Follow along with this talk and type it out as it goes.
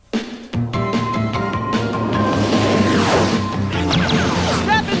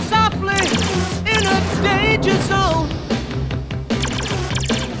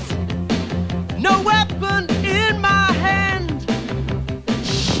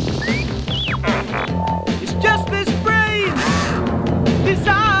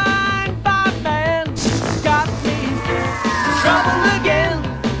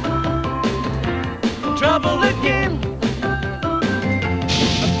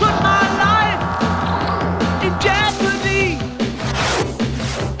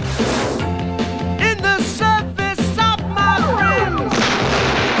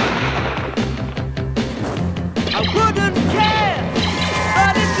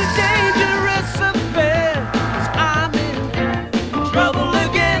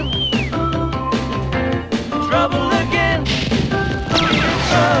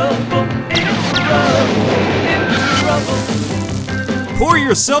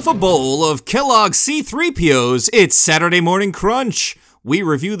yourself a bowl of Kellogg's C-3POs. It's Saturday Morning Crunch. We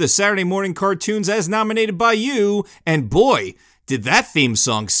review the Saturday morning cartoons as nominated by you, and boy, did that theme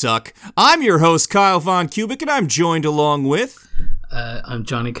song suck. I'm your host, Kyle Von Kubick, and I'm joined along with... I'm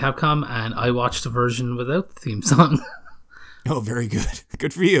Johnny Capcom, and I watched the version without the theme song. Oh, very good.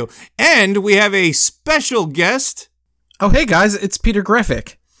 Good for you. And we have a special guest. Oh, hey guys, it's Peter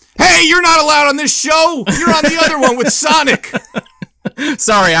Graphic. Hey, you're not allowed on this show! You're on the other one with Sonic!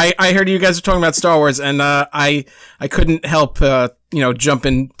 Sorry, I heard you guys were talking about Star Wars, and I couldn't help, jump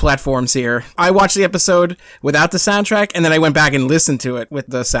in platforms here. I watched the episode without the soundtrack, and then I went back and listened to it with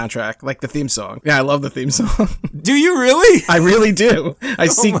the soundtrack, like the theme song. Yeah, I love the theme song. Do you really? I really do. I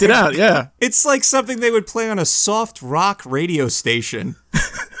seeked it out, yeah. It's like something they would play on a soft rock radio station.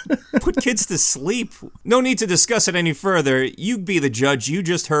 Put kids to sleep. No need to discuss it any further. You be the judge. You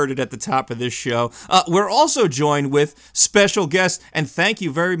just heard it at the top of this show. We're also joined with special guest, and thank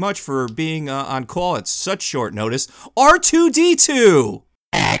you very much for being on call at such short notice, R2-D2.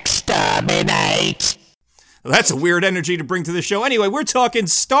 Exterminate! That's a weird energy to bring to the show. Anyway, we're talking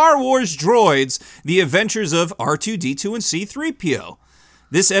Star Wars Droids, the adventures of R2-D2 and C-3PO.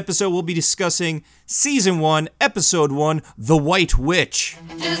 This episode we'll be discussing Season 1, Episode 1, The White Witch.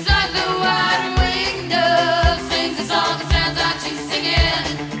 Just like the white winged dove sings a song that sounds like she's singing.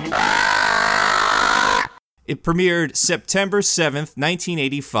 It premiered September 7th,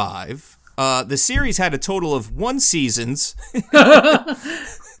 1985. The series had a total of 1 seasons.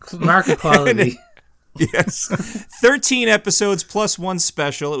 Market quality. Yes. 13 episodes plus 1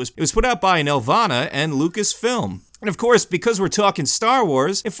 special. It was put out by Nelvana and Lucasfilm. And of course, because we're talking Star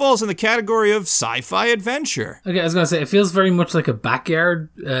Wars, it falls in the category of sci-fi adventure. Okay, I was going to say, it feels very much like a backyard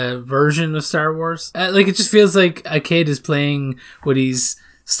version of Star Wars. It just feels like a kid is playing with these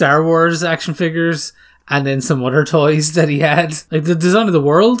Star Wars action figures and then some other toys that he had. Like, the design of the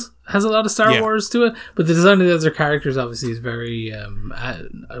world has a lot of Star Wars to it, but the design of the other characters obviously is very, I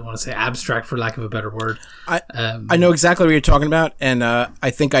want to say abstract for lack of a better word. I know exactly what you're talking about, and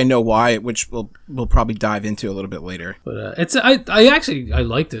I think I know why, which we'll probably dive into a little bit later. But I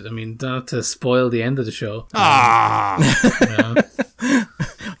liked it. I mean, not to spoil the end of the show.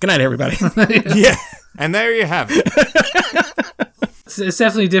 Good night, everybody. Yeah, and there you have it. It's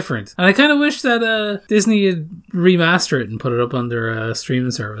definitely different. And I kind of wish that Disney had remastered it and put it up on their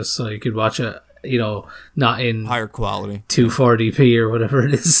streaming service so you could watch it, not in higher quality 240p or whatever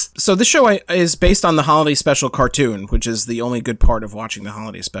it is. So this show is based on the Holiday Special cartoon, which is the only good part of watching the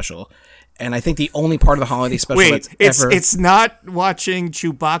Holiday Special. And I think the only part of the Holiday Special it's not watching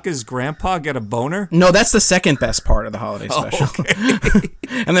Chewbacca's grandpa get a boner? No, that's the second best part of the Holiday Special. Okay.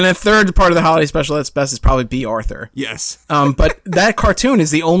 And then the third part of the Holiday Special that's best is probably B. Arthur. Yes. But that cartoon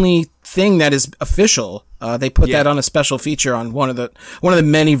is the only thing that is official. They put that on a special feature on one of the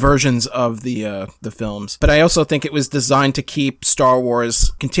many versions of the films. But I also think it was designed to keep Star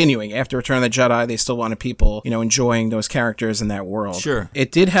Wars continuing. After Return of the Jedi, they still wanted people, enjoying those characters in that world. Sure.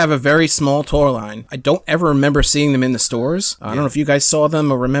 It did have a very small toy line. I don't ever remember seeing them in the stores. I don't know if you guys saw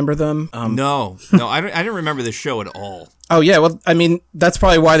them or remember them. No, I didn't remember the show at all. Oh, yeah. Well, I mean, that's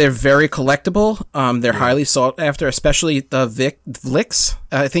probably why they're very collectible. They're highly sought after, especially the Vlix.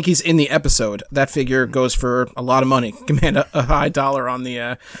 I think he's in the episode. That figure goes for a lot of money. Command a high dollar on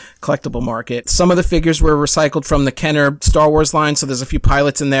the collectible market. Some of the figures were recycled from the Kenner Star Wars line, so there's a few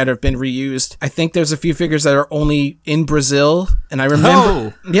pilots in there that have been reused. I think there's a few figures that are only in Brazil, and I remember...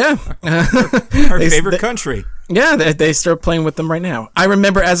 Oh! Yeah. Our favorite country. Yeah, they start playing with them right now. I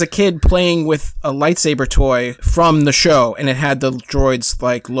remember as a kid playing with a lightsaber toy from the show, and it had the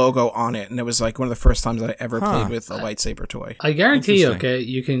Droids logo on it, and it was one of the first times I ever played with a lightsaber toy. I guarantee you, okay,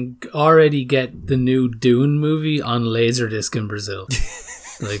 you can already get the new Dune movie on Laserdisc in Brazil.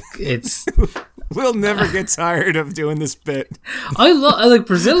 It's... We'll never get tired of doing this bit. I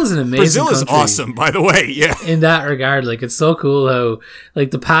Brazil is an amazing Brazil is country awesome, by the way, yeah. In that regard, it's so cool how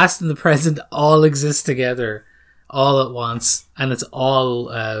the past and the present all exist together all at once, and it's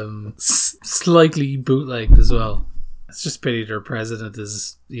all slightly bootlegged as well. It's just pity their president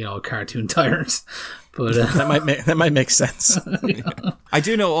is, a cartoon tyrant. But that might make sense. I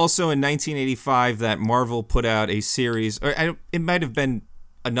do know also in 1985 that Marvel put out a series, or it might have been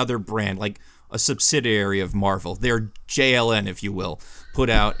another brand, like a subsidiary of Marvel. Their JLN, if you will, put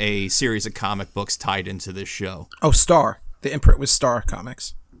out a series of comic books tied into this show. Oh, Star. The imprint was Star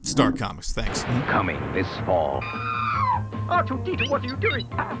Comics. Star Comics, thanks. Coming this fall. R2-D2, what are you doing?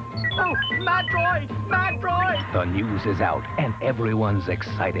 Oh, mad droid! Mad droid! The news is out, and everyone's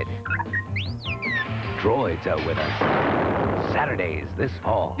excited. Droids are with us. Saturdays this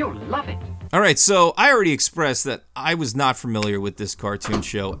fall. You'll love it. All right, so I already expressed that I was not familiar with this cartoon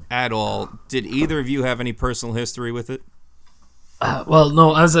show at all. Did either of you have any personal history with it? Well,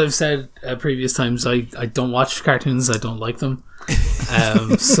 no, as I've said previous times, I don't watch cartoons. I don't like them.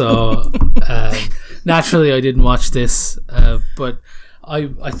 So naturally, I didn't watch this. But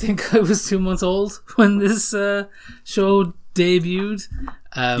I think I was 2 months old when this show debuted.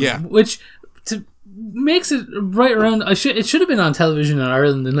 Which makes it right around. It should have been on television in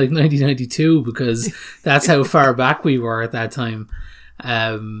Ireland in like 1992 because that's how far back we were at that time.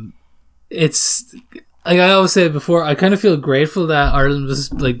 It's. Like I always said before, I kind of feel grateful that Ireland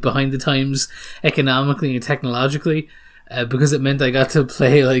was like behind the times economically and technologically, because it meant I got to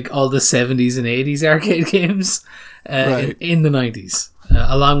play like all the 70s and 80s arcade games in the 90s,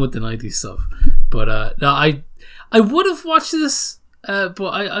 along with the 90s stuff. But no, I would have watched this,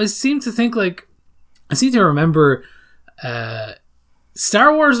 but I seem to think I seem to remember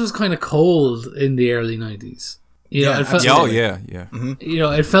Star Wars was kind of cold in the early 90s. You know, it felt Mm-hmm. You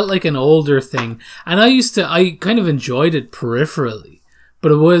know, it felt like an older thing, and I kind of enjoyed it peripherally,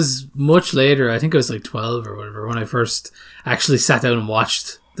 but it was much later. I think I was like 12 or whatever when I first actually sat down and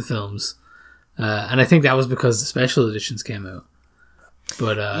watched the films, and I think that was because the special editions came out.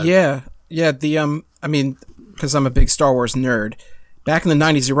 But I mean, because I'm a big Star Wars nerd. Back in the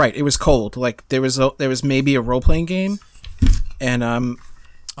 90s, you're right. It was cold. Like there was maybe a role playing game, and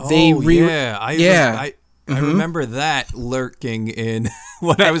I remember that lurking in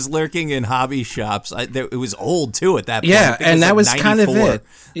when I was lurking in hobby shops. It was old too at that point. Yeah, and that was kind of it.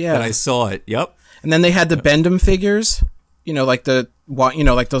 Yeah, that I saw it. Yep. And then they had the Bend'em figures. You know, like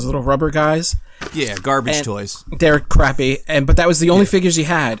like those little rubber guys. Yeah, garbage toys. They're crappy, but that was the only figures you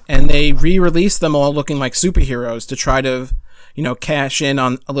had. And they re-released them all looking like superheroes to try to, cash in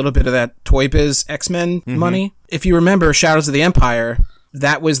on a little bit of that Toy Biz X-Men money. If you remember Shadows of the Empire,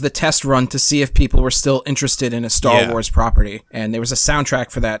 that was the test run to see if people were still interested in a Star Wars property. And there was a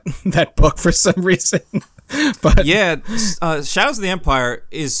soundtrack for that book for some reason. But Shadows of the Empire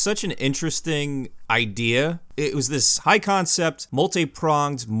is such an interesting idea. It was this high concept,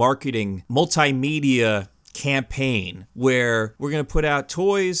 multi-pronged marketing, multimedia campaign where we're going to put out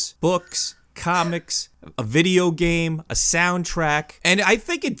toys, books, comics, a video game, a soundtrack, and I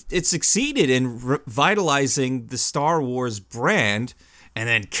think it succeeded in revitalizing the Star Wars brand. And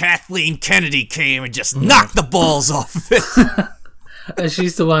then Kathleen Kennedy came and just knocked the balls off of it.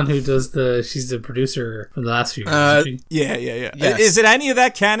 She's the one who does she's the producer from the last few years. Yeah. Yes. Is it any of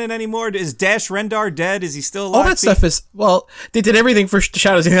that canon anymore? Is Dash Rendar dead? Is he still alive? All that stuff is, they did everything for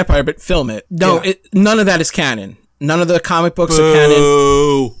Shadows of the Empire, but film it. No, none of that is canon. None of the comic books are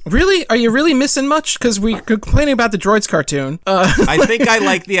canon. Really? Are you really missing much? Because we're complaining about the Droids cartoon. I think I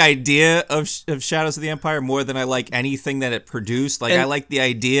like the idea of Shadows of the Empire more than I like anything that it produced. I like the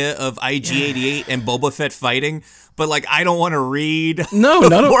idea of IG-88 and Boba Fett fighting, but I don't want to read the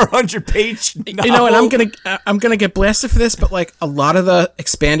 400-page novel. You know, and I'm gonna get blasted for this, but a lot of the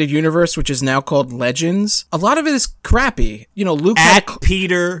expanded universe, which is now called Legends, a lot of it is crappy. You know, Luke at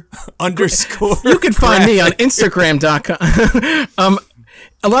Peter _ You can find me on Instagram.com.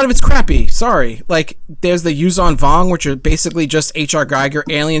 A lot of it's crappy. Sorry. There's the Yuzon Vong, which are basically just H.R. Geiger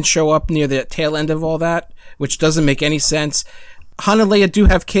aliens show up near the tail end of all that, which doesn't make any sense. Han and Leia do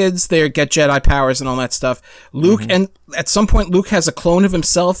have kids. They get Jedi powers and all that stuff. Luke, and at some point, Luke has a clone of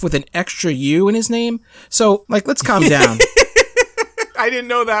himself with an extra U in his name. So, let's calm down. I didn't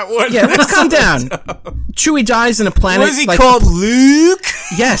know that one. Yeah, let's calm down. Chewie dies in a planet. What is he called, Luke?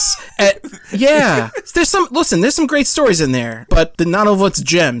 Yes. Yeah. There's some great stories in there, but not all of it's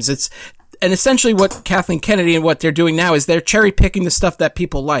gems. And essentially what Kathleen Kennedy and what they're doing now is they're cherry picking the stuff that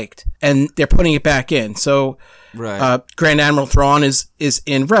people liked, and they're putting it back in. So, Grand Admiral Thrawn is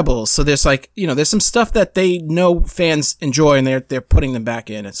in Rebels. So there's there's some stuff that they know fans enjoy, and they're putting them back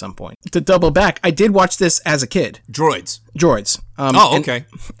in at some point. To double back, I did watch this as a kid. Droids. Okay.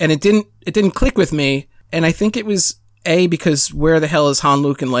 And it didn't click with me, and I think it was because where the hell is Han,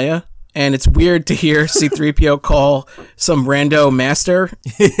 Luke, and Leia? And it's weird to hear C-3PO call some rando master.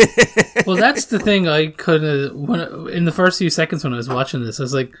 Well, that's the thing. I couldn't. In the first few seconds when I was watching this, I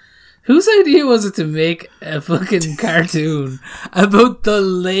was like, whose idea was it to make a fucking cartoon about the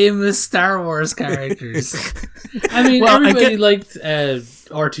lamest Star Wars characters? I mean, everybody liked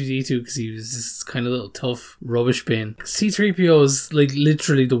R2-D2 because he was this kind of little tough rubbish bin. C-3PO is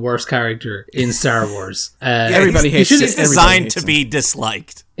literally the worst character in Star Wars. Everybody hates him. He's designed to be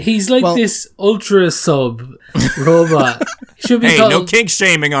disliked. He's this ultra sub robot. He should be called, no kink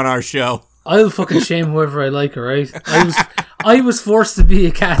shaming on our show. I'll fucking shame whoever I like, alright? I was forced to be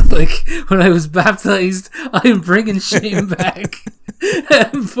a Catholic when I was baptized. I'm bringing shame back.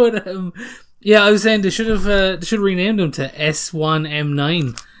 But yeah, I was saying they should have renamed him to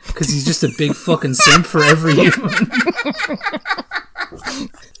S1M9 because he's just a big fucking simp for every human.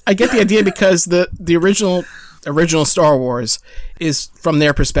 I get the idea because the original Star Wars is from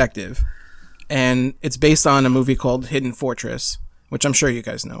their perspective, and it's based on a movie called Hidden Fortress, which I'm sure you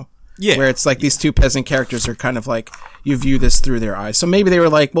guys know. Yeah. Where it's like these two peasant characters are kind of like, you view this through their eyes. So maybe they were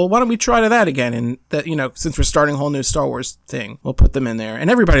like, well, why don't we try that again? And that, since we're starting a whole new Star Wars thing, we'll put them in there. And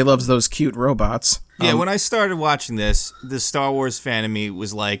everybody loves those cute robots. Yeah, when I started watching this, the Star Wars fan of me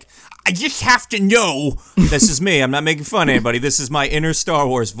was like, I just have to know. This is me. I'm not making fun of anybody. This is my inner Star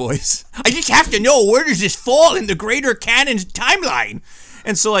Wars voice. I just have to know, where does this fall in the greater canon timeline?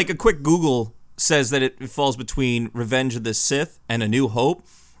 And so, like, a quick Google says that it falls between Revenge of the Sith and A New Hope.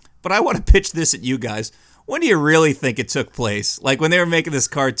 But I want to pitch this at you guys. When do you really think it took place? Like, when they were making this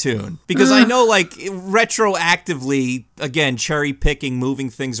cartoon? Because I know, like, retroactively, again, cherry-picking,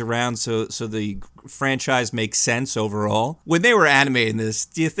 moving things around so the franchise makes sense overall. When they were animating this,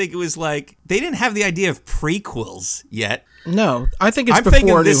 do you think it was like, they didn't have the idea of prequels yet? No, I think it's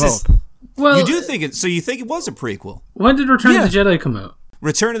before New Hope. Well, you do think it, so you think it was a prequel? When did Return of the Jedi come out?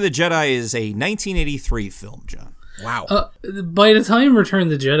 Return of the Jedi is a 1983 film, John. Wow. By the time Return of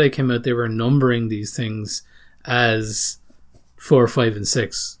the Jedi came out, they were numbering these things as 4, 5, and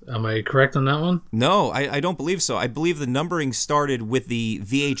 6. Am I correct on that one? No, I don't believe so. I believe the numbering started with the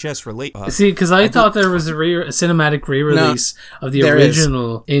VHS relate. See, because I thought there was a cinematic re-release of the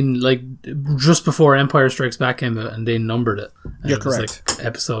original in like just before Empire Strikes Back came out, and they numbered it. And You're it was correct. like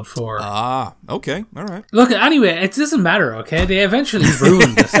episode 4. Ah, okay, all right. Look, anyway, it doesn't matter. Okay, they eventually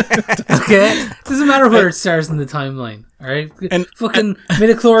ruined it. Okay, it doesn't matter where it starts in the timeline. All right, And fucking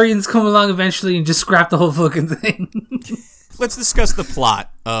midichlorians come along eventually and just scrap the whole fucking thing. Let's discuss the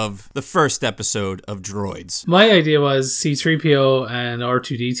plot of the first episode of Droids. My idea was C-3PO and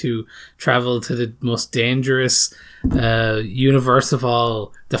R2-D2 travel to the most dangerous universe of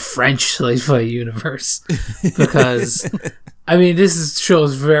all, the French sci-fi universe. Because, I mean, this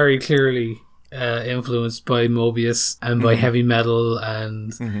shows very clearly influenced by Mobius and by heavy metal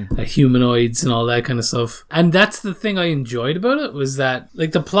and humanoids and all that kind of stuff. And that's the thing I enjoyed about it, was that,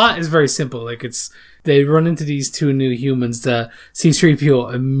 like, the plot is very simple. Like, they run into these two new humans that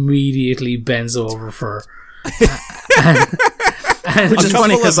C-3PO immediately bends over for. Which is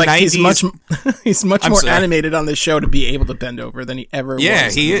funny because, like, 90s he's much more animated on this show to be able to bend over than he ever was.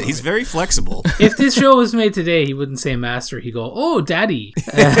 Yeah, he's very flexible. If this show was made today, he wouldn't say master. He'd go, oh, daddy.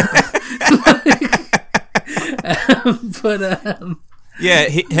 Yeah,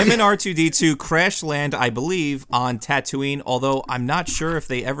 him and R2-D2 crash land, I believe, on Tatooine, although I'm not sure if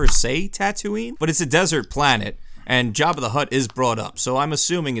they ever say Tatooine, but it's a desert planet, and Jabba the Hutt is brought up, so I'm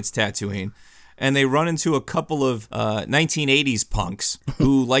assuming it's Tatooine. And they run into a couple of 1980s punks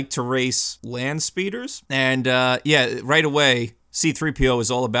who like to race land speeders, and right away, C-3PO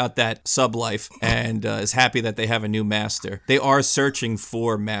is all about that sub-life and is happy that they have a new master. They are searching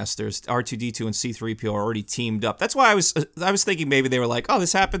for masters. R2-D2 and C-3PO are already teamed up. That's why I was thinking maybe they were like, oh,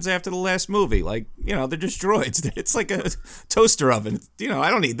 this happens after the last movie. Like, they're just droids. It's like a toaster oven. I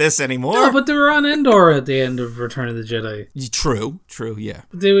don't need this anymore. No, but they were on Endor at the end of Return of the Jedi. True, yeah.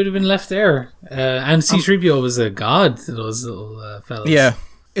 They would have been left there. And C-3PO was a god to those little fellas. Yeah.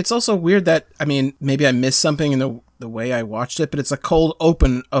 It's also weird that, I mean, maybe I missed something in the way I watched it, but it's a cold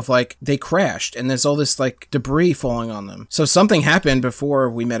open of, like, they crashed and there's all this, like, debris falling on them. So something happened before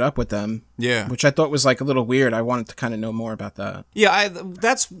we met up with them. Yeah. Which I thought was, like, a little weird. I wanted to kind of know more about that. Yeah,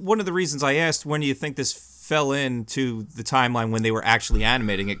 that's one of the reasons I asked, when do you think this fell into the timeline when they were actually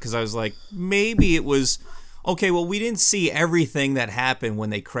animating it? Because I was like, maybe it was... Okay, well, we didn't see everything that happened when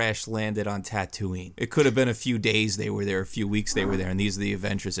they crash landed on Tatooine. It could have been a few days they were there, a few weeks they were there, and these are the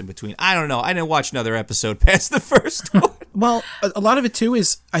adventures in between. I don't know. I didn't watch another episode past the first one. Well, a lot of it, too,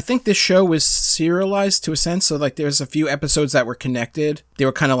 is I think this show was serialized to a sense. So, like, there's a few episodes that were connected. They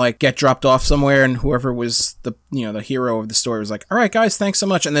were kind of, like, get dropped off somewhere, and whoever was the hero of the story was like, all right, guys, thanks so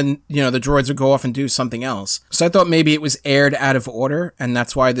much. And then, the droids would go off and do something else. So I thought maybe it was aired out of order, and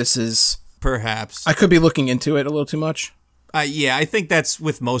that's why this is... Perhaps. I could be looking into it a little too much. Yeah, I think that's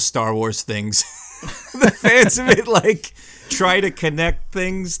with most Star Wars things. The fans of it, like, try to connect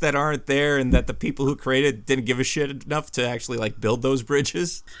things that aren't there and that the people who created didn't give a shit enough to actually, like, build those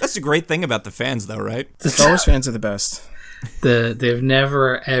bridges. That's the great thing about the fans, though, right? The Star Wars fans are the best. They've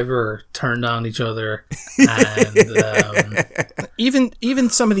never, ever turned on each other. And even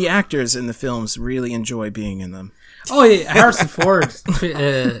some of the actors in the films really enjoy being in them. Oh yeah, Harrison Ford.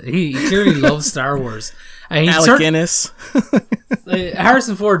 He clearly loves Star Wars. And Alec Guinness.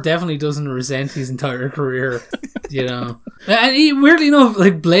 Harrison Ford definitely doesn't resent his entire career, you know. And he, weirdly enough,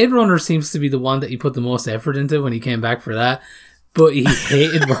 like Blade Runner seems to be the one that he put the most effort into when he came back for that. But he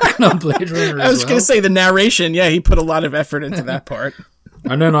hated working on Blade Runner. I was going to say the narration. Yeah, he put a lot of effort into that part.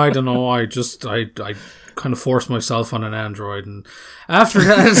 And then I don't know. I kind of forced myself on an android, and after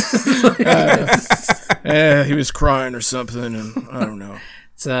that, He was crying or something, and I don't know.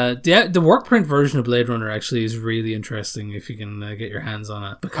 The work print version of Blade Runner actually is really interesting if you can get your hands on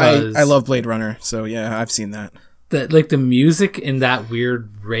it, because I love Blade Runner, so yeah, I've seen that. The music in that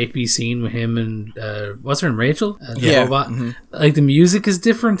weird rapey scene with him and what's her name, Rachel, the robot. Mm-hmm. Like the music is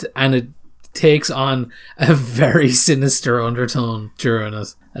different, and it takes on a very sinister undertone during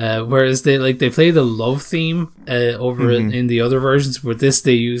it. Whereas they play the love theme over in the other versions, but this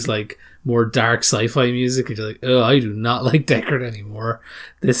they use like more dark sci-fi music, and you're like, oh, I do not like Deckard anymore.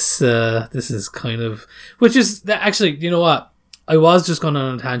 This is kind of, which is actually, you know what? I was just going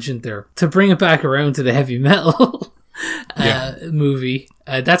on a tangent there to bring it back around to the heavy metal movie.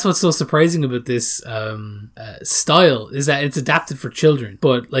 That's what's so surprising about this style, is that it's adapted for children,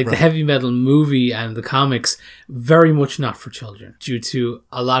 but the heavy metal movie and the comics, very much not for children, due to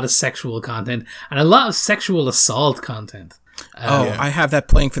a lot of sexual content and a lot of sexual assault content. I have that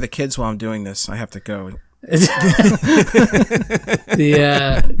playing for the kids while I'm doing this. I have to go. It's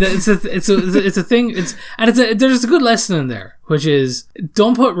a thing. There's a good lesson in there, which is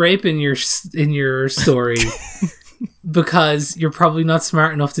don't put rape in your story because you're probably not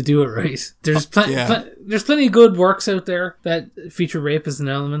smart enough to do it right. There's plenty of good works out there that feature rape as an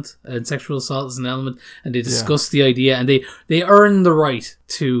element and sexual assault as an element, and they discuss the idea, and they earn the right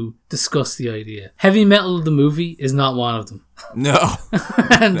to discuss the idea. Heavy Metal the movie is not one of them. No,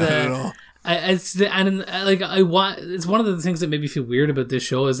 and, not at all. It's one of the things that made me feel weird about this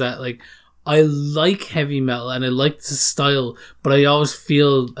show is that I like heavy metal and I like the style, but I always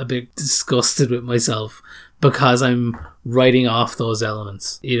feel a bit disgusted with myself because I'm writing off those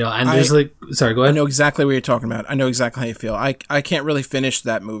elements, you know. And sorry, go ahead. I know exactly what you're talking about. I know exactly how you feel. I can't really finish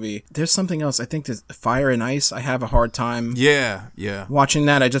that movie. There's something else. I think there's Fire and Ice. I have a hard time. Yeah. Watching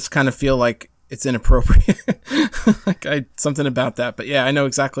that, I just kind of feel like it's inappropriate. Something about that. But yeah, I know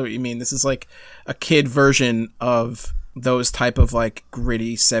exactly what you mean. This is like a kid version of those type of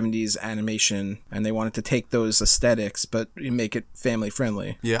gritty 70s animation, and they wanted to take those aesthetics but make it family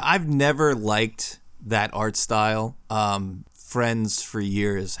friendly. Yeah, I've never liked that art style. Friends for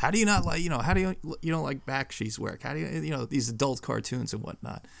years. How do you not like, how do you don't like Bakshi's work? How do you, these adult cartoons and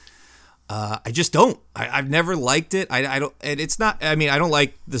whatnot? I just don't. I've never liked it. I don't, and it's not, I don't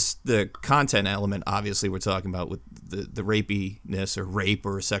like the content element, obviously, we're talking about with the rapiness or rape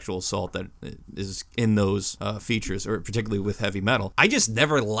or sexual assault that is in those features, or particularly with heavy metal. I just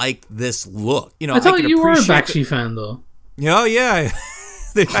never liked this look. I thought you were a Bakshi fan, though. Oh, yeah.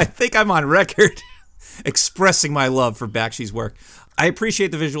 I think I'm on record expressing my love for Bakshi's work. I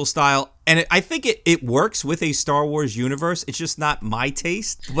appreciate the visual style, and I think it works with a Star Wars universe. It's just not my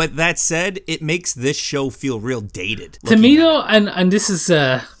taste. But that said, it makes this show feel real dated. To me, though, and this is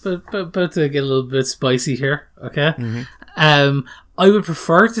about to get a little bit spicy here, okay? Mm-hmm. I would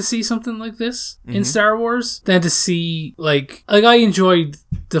prefer to see something like this in Star Wars than to see, I enjoyed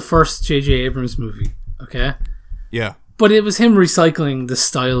the first J.J. Abrams movie, okay? Yeah. But it was him recycling the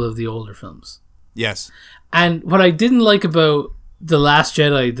style of the older films. Yes. And what I didn't like about The Last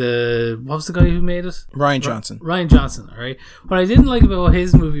Jedi, what was the guy who made it? Rian Johnson. Rian Johnson, all right? What I didn't like about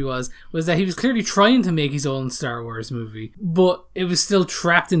his movie was that he was clearly trying to make his own Star Wars movie, but it was still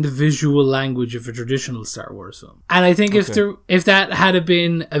trapped in the visual language of a traditional Star Wars film. And I think if that had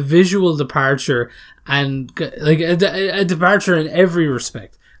been a visual departure, and a departure in every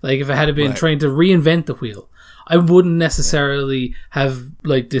respect, if it had been trying to reinvent the wheel, I wouldn't necessarily have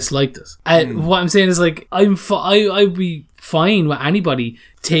disliked it. What I'm saying is I'd be fine with anybody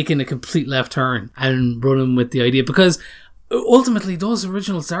taking a complete left turn and running with the idea, because ultimately those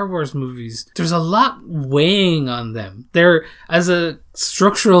original Star Wars movies, there's a lot weighing on them. They're as a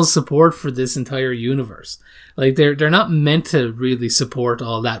structural support for this entire universe. They're not meant to really support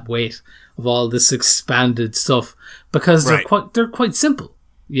all that weight of all this expanded stuff, because they're quite simple.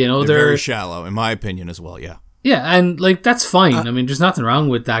 They're very shallow, in my opinion, as well. Yeah. Yeah, and that's fine. There's nothing wrong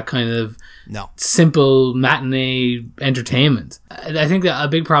with that kind of simple matinee entertainment. I think that a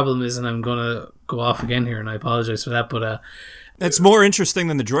big problem is, and I'm going to go off again here, and I apologize for that, but it's more interesting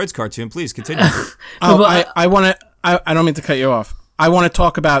than the Droids cartoon. Please continue. I don't mean to cut you off. I want to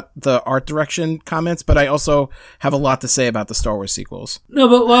talk about the art direction comments, but I also have a lot to say about the Star Wars sequels. No,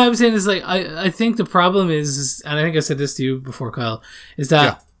 but what I'm saying is, like, I think the problem is, and I think I said this to you before, Kyle, is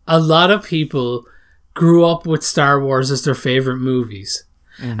that a lot of people grew up with Star Wars as their favorite movies.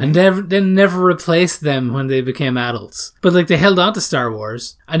 And then never replaced them when they became adults. But like they held on to Star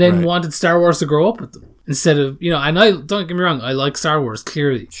Wars and then wanted Star Wars to grow up with them. Instead of, and I, don't get me wrong, I like Star Wars,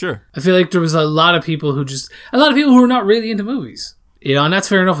 clearly. Sure. I feel like there was a lot of people who are not really into movies. And that's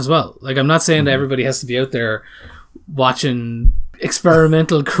fair enough as well. Like, I'm not saying that everybody has to be out there watching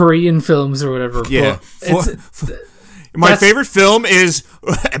experimental Korean films or whatever. Yeah. But my favorite film is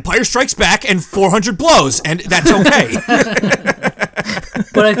Empire Strikes Back and 400 Blows, and that's okay.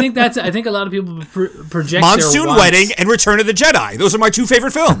 But I think a lot of people project Monsoon their wants. Wedding and Return of the Jedi. Those are my two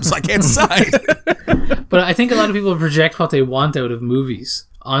favorite films. I can't decide. But I think a lot of people project what they want out of movies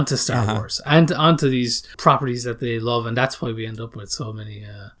onto Star Wars and onto these properties that they love, and that's why we end up with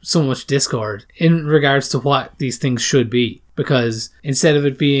so much discord in regards to what these things should be. Because instead of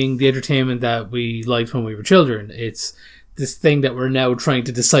it being the entertainment that we liked when we were children, it's this thing that we're now trying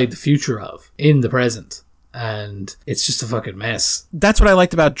to decide the future of in the present. And it's just a fucking mess. That's what I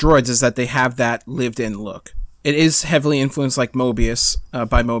liked about Droids, is that they have that lived-in look. It is heavily influenced by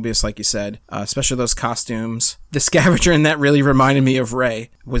Mobius, like you said, especially those costumes. The scavenger in that really reminded me of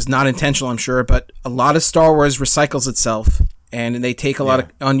Rey. Was not intentional, I'm sure, but a lot of Star Wars recycles itself, and they take a lot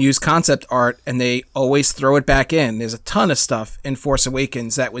of unused concept art, and they always throw it back in. There's a ton of stuff in Force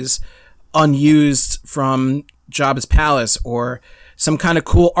Awakens that was unused from Jabba's palace, or some kind of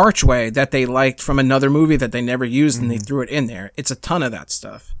cool archway that they liked from another movie that they never used, and they threw it in there. It's a ton of that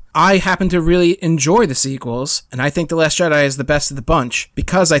stuff. I happen to really enjoy the sequels, and I think The Last Jedi is the best of the bunch,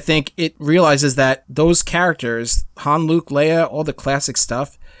 because I think it realizes that those characters, Han, Luke, Leia, all the classic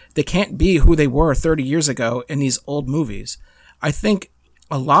stuff, they can't be who they were 30 years ago in these old movies. I think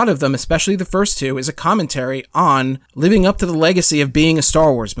a lot of them, especially the first two, is a commentary on living up to the legacy of being a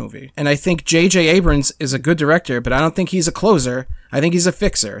Star Wars movie. And I think J.J. Abrams is a good director, but I don't think he's a closer. I think he's a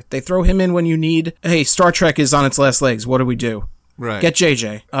fixer. They throw him in when you need, hey, Star Trek is on its last legs. What do we do? Right. Get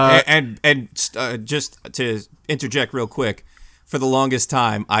JJ. Just to interject real quick, for the longest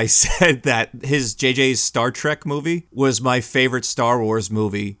time, I said that his JJ's Star Trek movie was my favorite Star Wars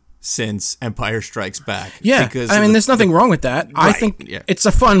movie since Empire Strikes Back. Yeah, because there's nothing wrong with that. I think it's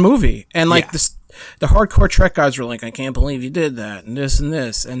a fun movie. And the hardcore Trek guys were like, I can't believe you did that, and this and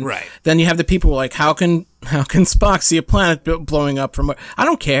this. And then you have the people who are like, how can Spock see a planet blowing up from where? I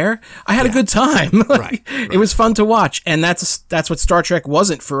don't care. I had a good time. It was fun to watch. And that's what Star Trek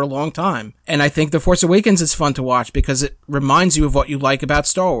wasn't for a long time. And I think The Force Awakens is fun to watch because it reminds you of what you like about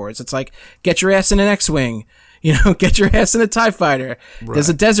Star Wars. It's like, get your ass in an X-Wing. Get your ass in a TIE fighter. Right. There's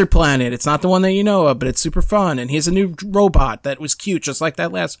a desert planet. It's not the one that you know of, but it's super fun. And here's a new robot that was cute, just like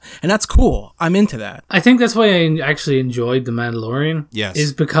that last. And that's cool. I'm into that. I think that's why I actually enjoyed The Mandalorian. Yes.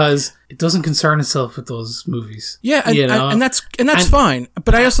 Is because it doesn't concern itself with those movies. Yeah, and that's fine.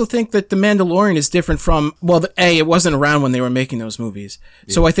 But I also think that The Mandalorian is different from, it wasn't around when they were making those movies.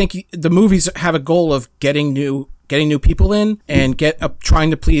 Yeah. So I think the movies have a goal of getting new people in and trying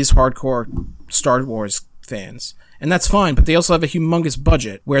to please hardcore Star Wars fans. And that's fine, but they also have a humongous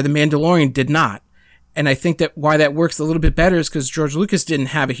budget where The Mandalorian did not. And I think that why that works a little bit better is because George Lucas didn't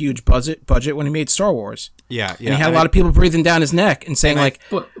have a huge budget when he made Star Wars. Yeah. And he had a lot of people breathing down his neck and saying,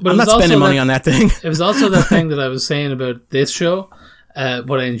 but I'm not spending money on that thing. It was also that thing that I was saying about this show,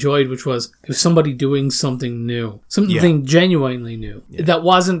 what I enjoyed, which was it was somebody doing something new, something genuinely new that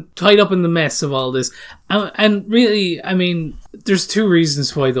wasn't tied up in the mess of all this. And really, I mean, there's two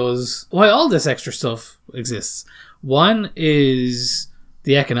reasons why all this extra stuff exists. One is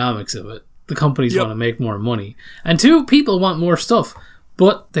the economics of it. The companies want to make more money. And two, people want more stuff,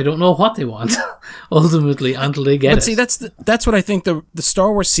 but they don't know what they want ultimately until they get it. But see, that's what I think the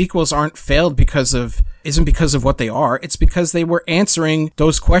Star Wars sequels aren't failed isn't because of what they are. It's because they were answering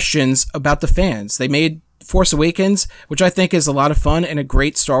those questions about the fans. They made Force Awakens, which I think is a lot of fun and a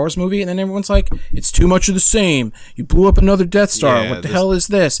great Star Wars movie, and then everyone's like, it's too much of the same. You blew up another Death Star. What the hell is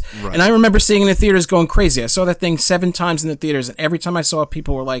this? Right. And I remember seeing it in the theaters going crazy. I saw that thing 7 times in the theaters, and every time I saw it,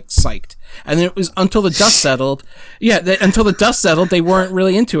 people were like psyched. And then it was until the dust settled. Until the dust settled, they weren't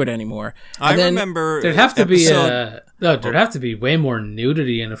really into it anymore. I remember there'd have to be there'd have to be way more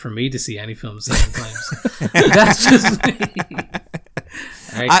nudity in it for me to see any film 7 times. That's just me.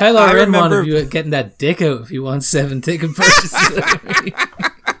 All right, Kylo Ren wanted you getting that dick out if you want 7 ticket purchases.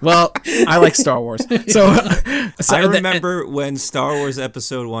 Well, I like Star Wars. So I remember when Star Wars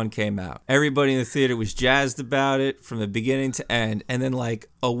Episode 1 came out. Everybody in the theater was jazzed about it from the beginning to end. And then, like,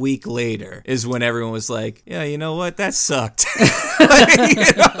 a week later is when everyone was like, yeah, you know what? That sucked.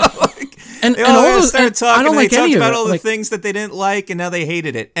 And they all those, started talking. I don't They like talked any of about it. all the Like, things that they didn't like, and now they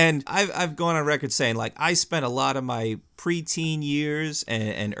hated it. And I've gone on record saying, like, I spent a lot of my preteen years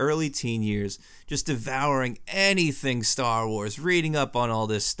and early teen years just devouring anything Star Wars, reading up on all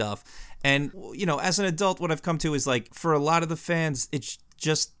this stuff. And, you know, as an adult, what I've come to is, like, for a lot of the fans, it's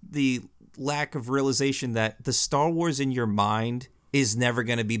just the lack of realization that the Star Wars in your mind is never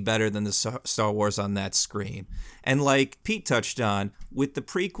going to be better than the Star Wars on that screen. And like Pete touched on, with the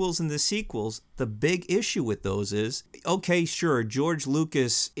prequels and the sequels, the big issue with those is, okay, sure, George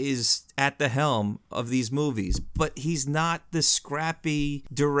Lucas is at the helm of these movies, but he's not the scrappy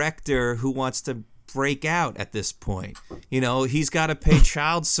director who wants to break out at this point. You know, he's got to pay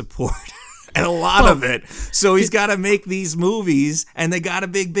child support. And a lot of it. So he's got to make these movies, and they got to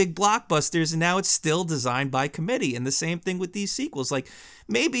big blockbusters, and now it's still designed by committee. And the same thing with these sequels. Like,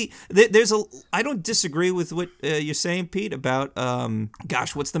 maybe I don't disagree with what you're saying, Pete, about,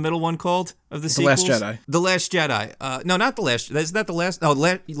 what's the middle one called of the sequels? The Last Jedi. The Last Jedi. No, not The Last. Is that the last? No,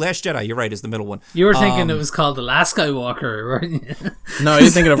 Last Jedi. You're right, is the middle one. You were thinking it was called The Last Skywalker, right? No, you're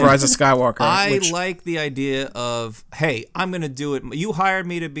thinking of Rise of Skywalker. I like the idea of, hey, I'm going to do it. You hired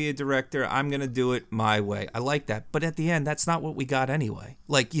me to be a director. I'm going to do it my way. I like that. But at the end, that's not what we got anyway.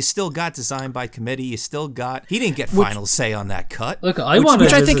 Like, you still got designed by committee. You still got... He didn't get final say on that cut. Look,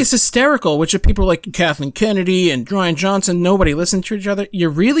 which I think is hysterical, which are people like Kathleen Kennedy and Ryan Johnson, nobody listened to each other. You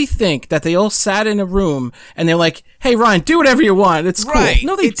really think that they all sat in a room and they're like, hey, Ryan, do whatever you want. It's cool. Right.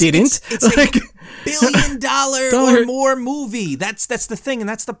 No, they didn't. It's like... $1 billion or more movie. That's the thing, and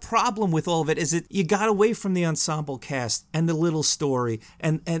that's the problem with all of it. Is it you got away from the ensemble cast and the little story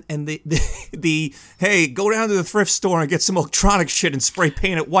and the hey, go down to the thrift store and get some electronic shit and spray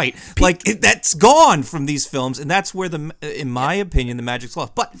paint it white. That's gone from these films, and that's where in my opinion, the magic's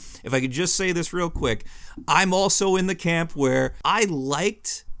lost. But if I could just say this real quick, I'm also in the camp where I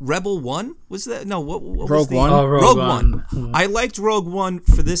liked Rebel One. Was that what Rogue was One? Oh, Rogue One. I liked Rogue One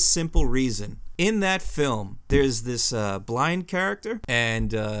for this simple reason. In that film, there's this blind character,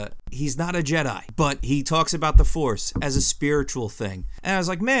 and he's not a Jedi, but he talks about the Force as a spiritual thing. And I was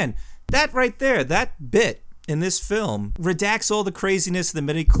like, man, that right there, that bit in this film redacts all the craziness of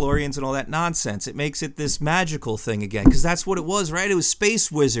the midichlorians and all that nonsense. It makes it this magical thing again, because that's what it was, right? It was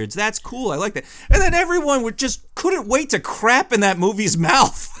space wizards. That's cool. I like that. And then everyone couldn't wait to crap in that movie's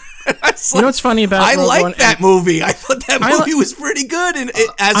mouth. You know what's funny about I Rogue liked One? that movie. I thought that movie was pretty good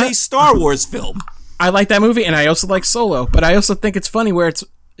as a Star Wars film. I like that movie, and I also like Solo, but I also think it's funny where it's,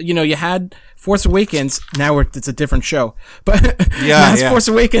 you know, you had Force Awakens, now it's a different show, but now it's Force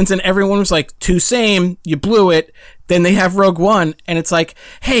Awakens, and everyone was like, too same, you blew it. Then they have Rogue One, and it's like,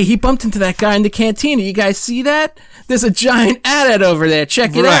 hey, he bumped into that guy in the cantina. You guys see that? There's a giant ad over there.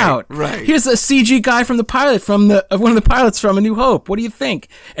 Check it out. Right. Here's a CG guy from the pilot, one of the pilots from A New Hope. What do you think?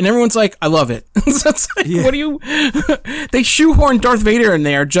 And everyone's like, I love it. So it's like, what do you... They shoehorn Darth Vader in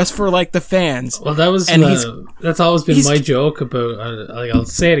there just for, like, the fans. Well, that was... that's always been my joke about... I'll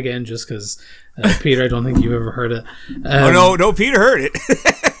say it again just because, Peter, I don't think you've ever heard it. No, Peter heard it.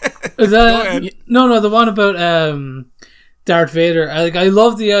 The one about Darth Vader. I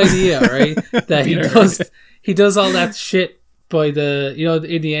love the idea, right? That he does all that shit by the, you know,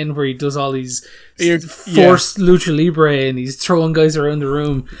 in the end where he does all these forced lucha libre and he's throwing guys around the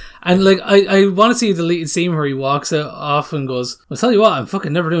room. And like, I want to see a deleted scene where he walks out off and goes, I'll tell you what, I'm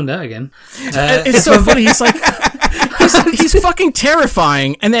fucking never doing that again. It's so funny. He's like, he's fucking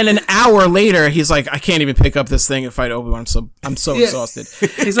terrifying. And then an hour later, he's like, I can't even pick up this thing and fight Obi-Wan. I'm so exhausted.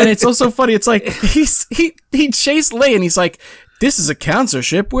 And it's also funny. It's like, he chased Leia and he's like, this is a council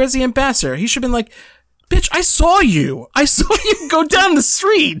ship. Where's the ambassador? He should have been like, bitch, I saw you go down the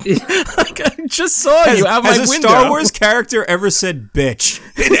street. Like, I just saw you out my window. Has a Star Wars character ever said bitch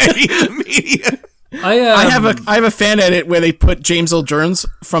in any of the media? I have a fan edit where they put James Earl Jones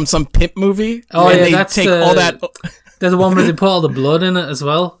from some pimp movie. Oh, and yeah, they that's take all that. There's the one where they put all the blood in it as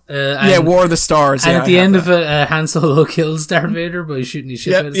well. War of the Stars. And at the end of it, Han Solo kills Darth Vader by shooting his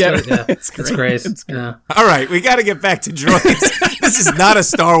ship out. It's great. All right, we got to get back to droids. This is not a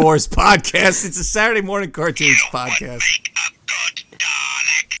Star Wars podcast. It's a Saturday morning cartoons podcast.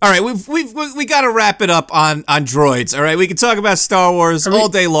 All right, we got to wrap it up on droids. All right, we can talk about Star Wars all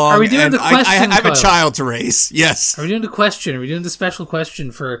day long. Are we doing the question? I have a child to raise. Yes. Are we doing the question? Are we doing the special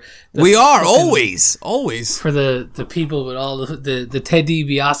question for? We are always for the people with all the Ted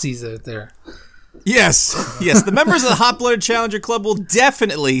DiBiase's out there. Yes, yes. The members of the Hot Blooded Challenger Club will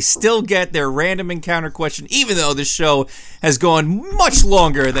definitely still get their random encounter question, even though this show has gone much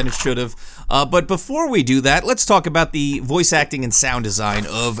longer than it should have. But before we do that, let's talk about the voice acting and sound design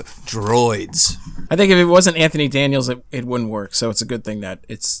of Droids. I think if it wasn't Anthony Daniels, it wouldn't work. So it's a good thing that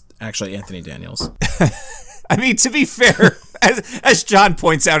it's actually Anthony Daniels. I mean, to be fair, as John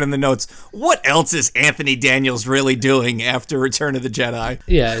points out in the notes, what else is Anthony Daniels really doing after Return of the Jedi?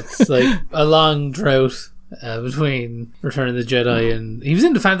 Yeah, it's like a long drought between Return of the Jedi and... He was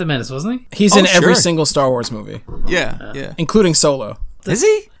in The Phantom Menace, wasn't he? He's in every sure. single Star Wars movie, Yeah. including Solo. Is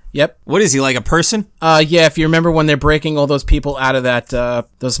he? Yep. What is he, like a person? Yeah, if you remember when they're breaking all those people out of that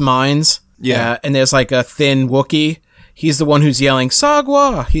those mines. Yeah. And there's like a thin Wookiee. He's the one who's yelling,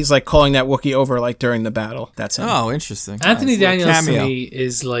 Sagwa! He's like calling that Wookiee over like during the battle. That's him. Oh, interesting. Anthony Nice little Daniels to cameo. me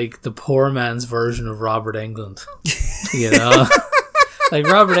is like the poor man's version of Robert Englund. You know? Like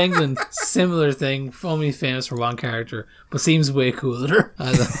Robert Englund, similar thing, only famous for one character, but seems way cooler.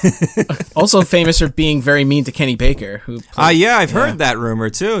 I don't know. Also famous for being very mean to Kenny Baker, who Yeah, I've heard that rumor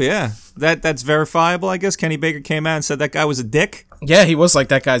too, yeah. That's verifiable, I guess. Kenny Baker came out and said that guy was a dick. Yeah, he was like,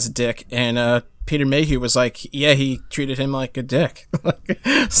 that guy's a dick. And Peter Mayhew was like, yeah, he treated him like a dick.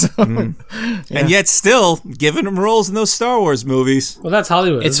 So, And yet still giving him roles in those Star Wars movies. Well, that's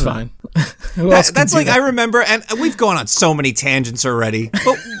Hollywood. it's isn't it? fine. Who else That's can like, do that? I remember, and we've gone on so many tangents already,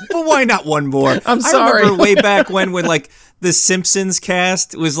 but why not one more? I'm sorry. I remember way back when like the Simpsons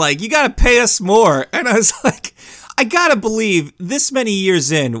cast was like, you gotta pay us more. And I was like, I gotta believe this many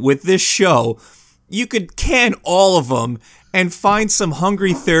years in with this show, you could can all of them and find some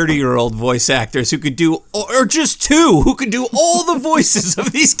hungry 30-year-old voice actors who could do, or just two, who could do all the voices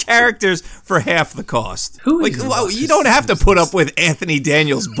of these characters for half the cost. Who like, even well, watches you don't have to put up with Anthony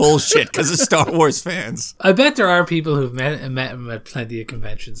Daniels bullshit because of Star Wars fans. I bet there are people who've met him at plenty of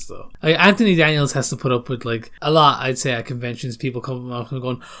conventions, though. Like Anthony Daniels has to put up with like a lot. I'd say at conventions, people coming up and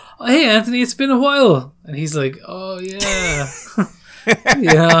going, "Oh, hey, Anthony, it's been a while," and he's like, "Oh yeah,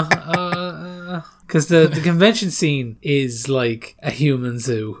 yeah." Because the convention scene is like a human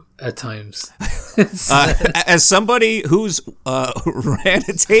zoo at times. As somebody who's ran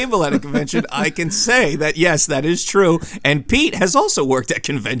a table at a convention, I can say that yes, that is true. And Pete has also worked at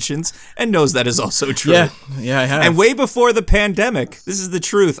conventions and knows that is also true. Yeah, I have. And way before the pandemic, this is the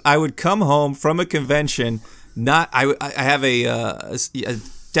truth. I would come home from a convention. I have a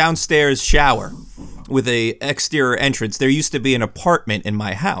downstairs shower with a exterior entrance. There used to be an apartment in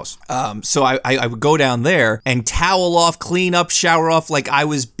my house. So I would go down there and towel off, clean up, shower off like I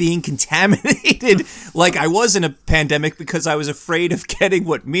was being contaminated, like I was in a pandemic because I was afraid of getting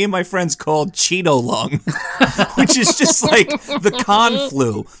what me and my friends called Cheeto lung, which is just like the con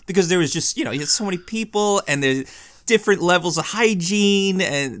flu, because there was just, you had so many people and there's different levels of hygiene,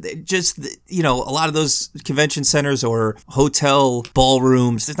 and just, a lot of those convention centers or hotel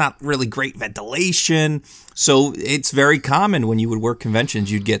ballrooms, there's not really great ventilation. So it's very common when you would work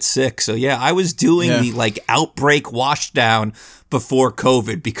conventions, you'd get sick. So yeah, I was doing the like outbreak washdown before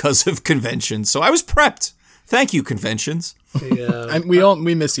COVID because of conventions. So I was prepped. Thank you, conventions.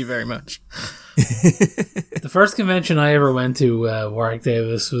 We miss you very much. The first convention I ever went to, Warwick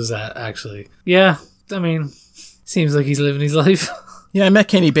Davis was at, actually. Yeah, I mean, seems like he's living his life. Yeah, I met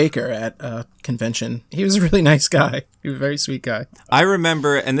Kenny Baker at a convention. He was a really nice guy. He was a very sweet guy. I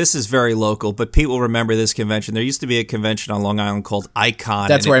remember, and this is very local, but Pete will remember this convention. There used to be a convention on Long Island called Icon.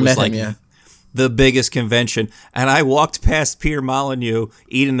 That's where I met like him, yeah. The biggest convention. And I walked past Peter Molyneux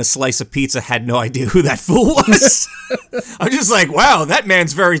eating a slice of pizza, had no idea who that fool was. I was just like, wow, that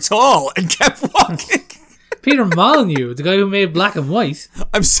man's very tall, and kept walking. Peter Molyneux, the guy who made Black and White.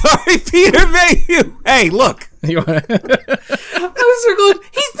 I'm sorry, Peter Mayhew. Hey, look. I was going,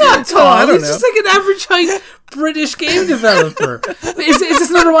 he's not tall. I don't He's just like an average height British game developer. Is this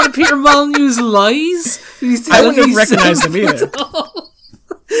another one of Peter Molyneux's lies? I wouldn't have recognized him either.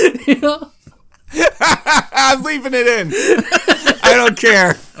 You know? I'm leaving it in. I don't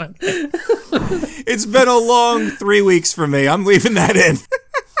care. It's been a long 3 weeks for me. I'm leaving that in.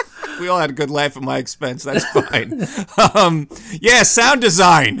 We all had a good laugh at my expense. That's fine. Yeah, sound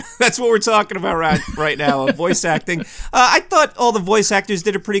design. That's what we're talking about right now. Voice acting. I thought all the voice actors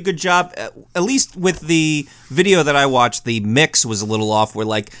did a pretty good job. At least with the video that I watched, the mix was a little off, where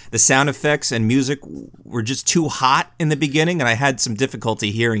like the sound effects and music were just too hot in the beginning, and I had some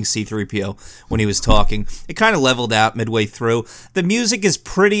difficulty hearing C-3PO when he was talking. It kind of leveled out midway through. The music is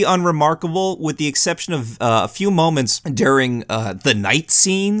pretty unremarkable, with the exception of a few moments during the night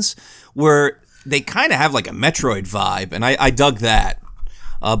scenes, where they kind of have like a Metroid vibe, and I dug that.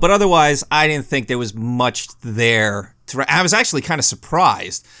 But otherwise, I didn't think there was much there I was actually kind of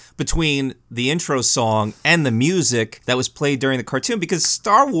surprised between the intro song and the music that was played during the cartoon, because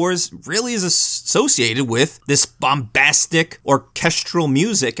Star Wars really is associated with this bombastic orchestral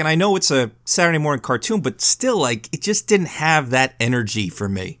music. And I know it's a Saturday morning cartoon, but still, like, it just didn't have that energy for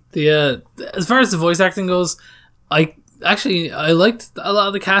me. As far as the voice acting goes, I liked a lot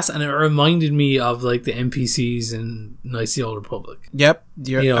of the cast, and it reminded me of like the NPCs in Knights of the Old Republic. Yep,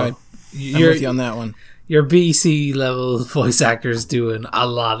 You're with you on that one. Your BC level voice actors doing a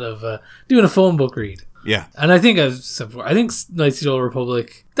lot of doing a phone book read. Yeah, and I think Knights of the Old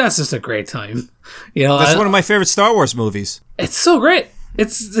Republic, that's just a great time. That's one of my favorite Star Wars movies. It's so great.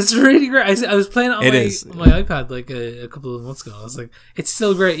 It's really great. I was playing it on my iPad like a couple of months ago. I was like, it's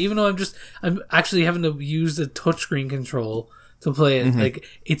still great, even though I'm actually having to use the touchscreen control to play it. Like,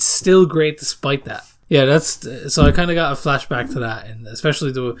 it's still great despite that. Yeah, so I kind of got a flashback to that, and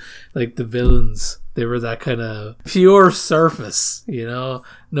especially the villains. They were that kind of pure surface, no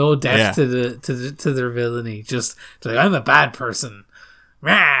depth to their villainy. Just like, I'm a bad person.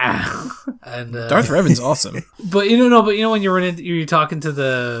 And Darth Revan's awesome. But when you're talking to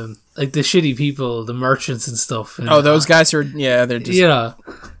the shitty people, the merchants and stuff. And, those guys are they're just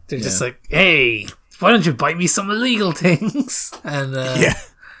they're just like, hey, why don't you buy me some illegal things? And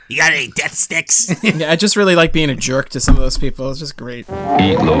you got any death sticks? I just really like being a jerk to some of those people. It's just great.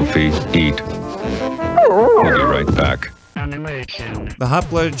 Eat, Lofi, eat. We'll be right back. The Hot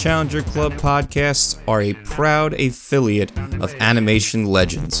Blooded Challenger Club podcasts are a proud affiliate of Animation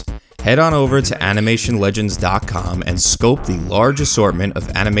Legends. Head on over to animationlegends.com and scope the large assortment of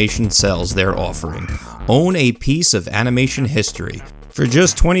animation cells they're offering. Own a piece of animation history. For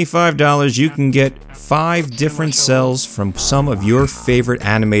just $25, you can get 5 different cells from some of your favorite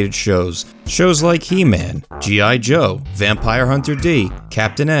animated shows. Shows like He-Man, G.I. Joe, Vampire Hunter D,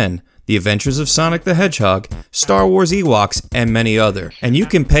 Captain N, The Adventures of Sonic the Hedgehog, Star Wars Ewoks, and many other. And you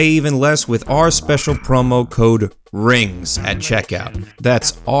can pay even less with our special promo code RINGS at checkout.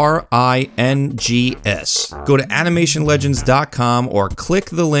 That's RINGS. Go to animationlegends.com or click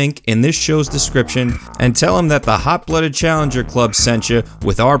the link in this show's description and tell them that the Hot Blooded Challenger Club sent you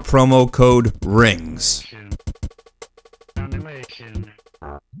with our promo code RINGS.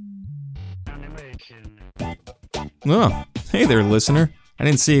 Oh, hey there, listener. I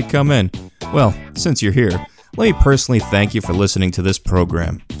didn't see you come in. Well, since you're here, let me personally thank you for listening to this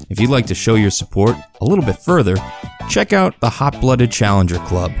program. If you'd like to show your support a little bit further, check out the Hot Blooded Challenger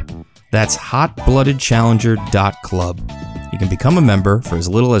Club. That's hotbloodedchallenger.club. You can become a member for as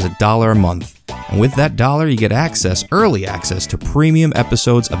little as $1 a month. And with that $1, you get early access to premium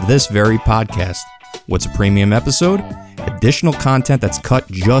episodes of this very podcast. What's a premium episode? Additional content that's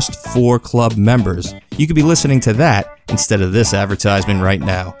cut just for club members. You could be listening to that instead of this advertisement right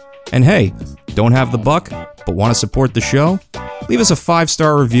now. And hey, don't have the buck, but want to support the show? Leave us a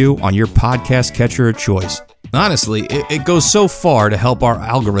 5-star review on your podcast catcher of choice. Honestly, it goes so far to help our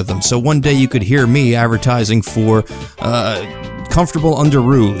algorithm, so one day you could hear me advertising for comfortable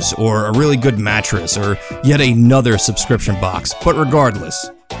underoos, or a really good mattress, or yet another subscription box. But regardless,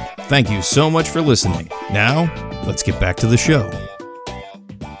 thank you so much for listening. Now, let's get back to the show.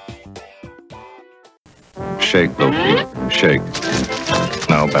 Shake, Loki, shake.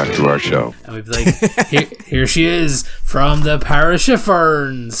 Now back to our show. And we'd be like, here she is from the parish of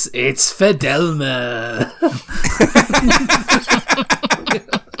Ferns. It's Fidelma.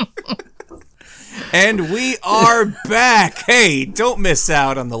 And we are back. Hey, don't miss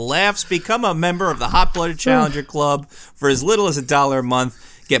out on the laughs. Become a member of the Hot Blooded Challenger Club for as little as $1 a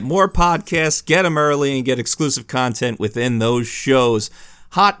month. Get more podcasts, get them early, and get exclusive content within those shows.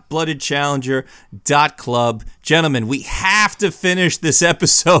 hotbloodedchallenger.club. Gentlemen, we have to finish this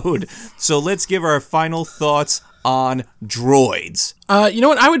episode, so let's give our final thoughts on Droids. You know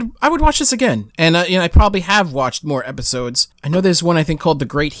what? I would watch this again, and I probably have watched more episodes. I know there's one I think called The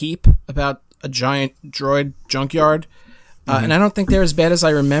Great Heap about a giant droid junkyard, and I don't think they're as bad as I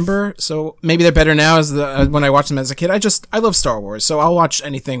remember. So maybe they're better now as when I watched them as a kid. I love Star Wars, so I'll watch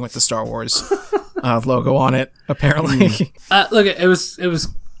anything with the Star Wars logo on it. Apparently, look, it was.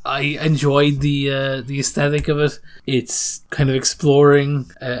 I enjoyed the aesthetic of it. It's kind of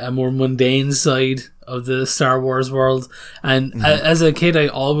exploring a more mundane side of the Star Wars world. And as a kid, I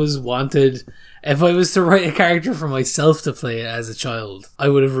always wanted, if I was to write a character for myself to play as a child, I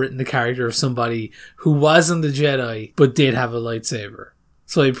would have written the character of somebody who wasn't a Jedi but did have a lightsaber.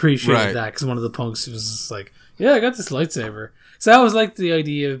 So I appreciated that, because one of the punks was just like, yeah, I got this lightsaber. So I always liked the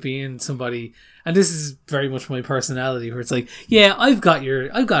idea of being somebody, and this is very much my personality, where it's like, yeah, I've got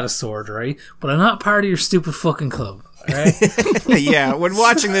a sword, right? But I'm not part of your stupid fucking club. Right? Yeah, when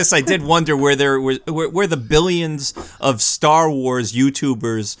watching this, I did wonder where the billions of Star Wars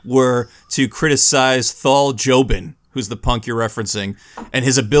YouTubers were to criticize Thal Jobin, who's the punk you're referencing, and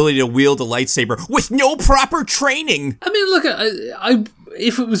his ability to wield a lightsaber with no proper training. I mean, look, I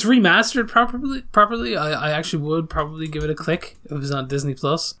if it was remastered properly, I actually would probably give it a click if it was on Disney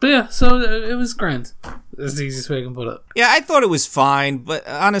Plus. But yeah, so it was grand. That's the easiest way I can put it. Yeah, I thought it was fine, but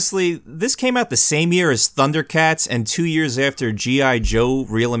honestly, this came out the same year as Thundercats and 2 years after G.I. Joe: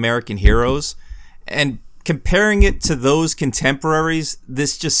 Real American Heroes, and comparing it to those contemporaries,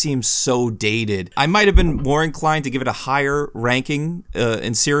 this just seems so dated. I might have been more inclined to give it a higher ranking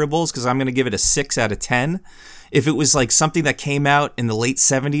in Cereables, because I'm going to give it a 6 out of 10. If it was like something that came out in the late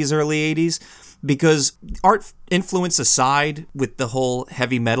 70s, early 80s, because art influence aside with the whole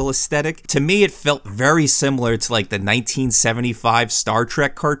heavy metal aesthetic, to me it felt very similar to like the 1975 Star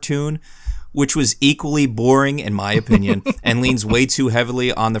Trek cartoon, which was equally boring in my opinion and leans way too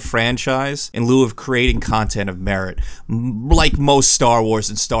heavily on the franchise in lieu of creating content of merit, like most Star Wars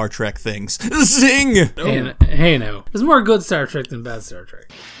and Star Trek things. Zing! Hey, no. There's more good Star Trek than bad Star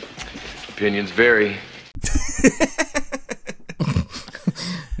Trek. Opinions vary.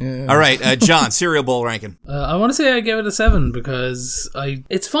 All right, John, cereal bowl ranking. I want to say I gave it a 7 because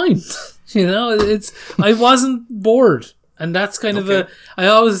it's fine. I wasn't bored. And that's kind of I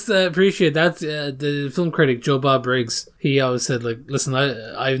always appreciate that. The film critic, Joe Bob Briggs, he always said, like, listen,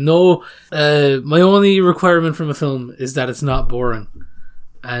 I know my only requirement from a film is that it's not boring.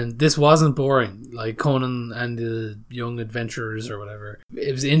 And this wasn't boring, like Conan and the Young Adventurers or whatever.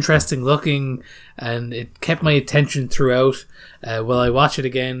 It was interesting looking, and it kept my attention throughout. Will I watch it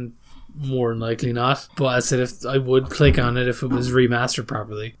again? More than likely not. But I said if I would click on it if it was remastered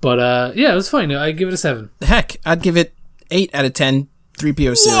properly. But yeah, it was fine. I give it a 7. Heck, I'd give it 8 out of 10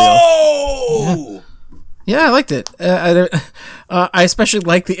 3PO cereal. Whoa! Yeah, I liked it. I especially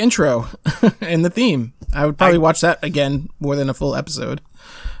like the intro and the theme. I would probably watch that again more than a full episode.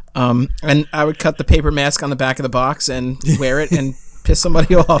 And I would cut the paper mask on the back of the box and wear it and piss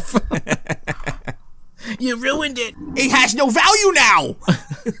somebody off. You ruined it. It has no value now.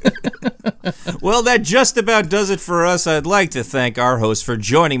 Well, that just about does it for us. I'd like to thank our host for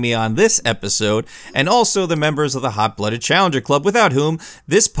joining me on this episode, and also the members of the Hot Blooded Challenger Club, without whom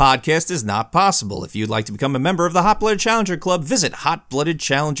this podcast is not possible. If you'd like to become a member of the Hot Blooded Challenger Club, visit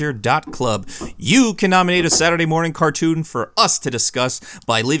hotbloodedchallenger.club. You can nominate a Saturday morning cartoon for us to discuss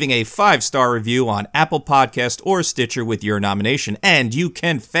by leaving a 5-star review on Apple Podcast or Stitcher with your nomination, and you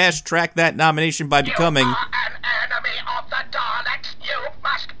can fast track that nomination by becoming An enemy of the Daleks, you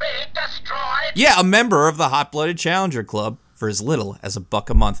must be destroyed. Yeah, a member of the Hot Blooded Challenger Club for as little as $1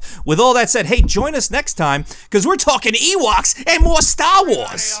 a month. With all that said, hey, join us next time, because we're talking Ewoks and more Star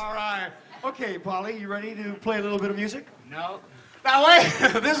Wars. All right. Okay, Polly, you ready to play a little bit of music? No. Now, wait.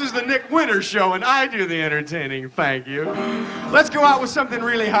 This is the Nick Winters Show, and I do the entertaining. Thank you. Let's go out with something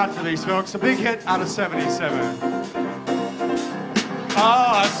really hot for these folks. A big hit out of 77.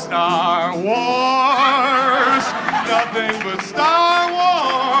 Star Wars, nothing but Star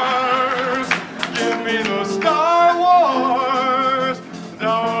Wars. Give me the Star Wars,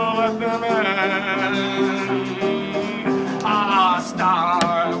 don't let them end.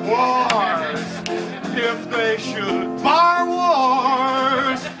 Star Wars, if they should bar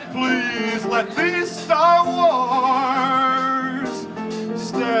wars, please let these Star Wars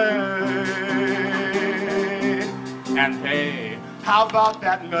stay. And hey, how about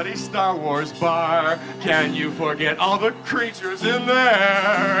that nutty Star Wars bar? Can you forget all the creatures in there?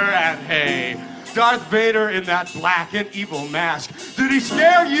 And hey, Darth Vader in that black and evil mask, did he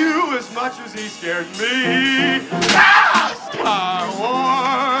scare you as much as he scared me? Star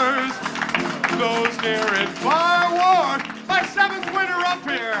Wars, those near it far wars. My 7th winner up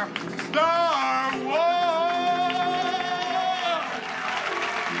here.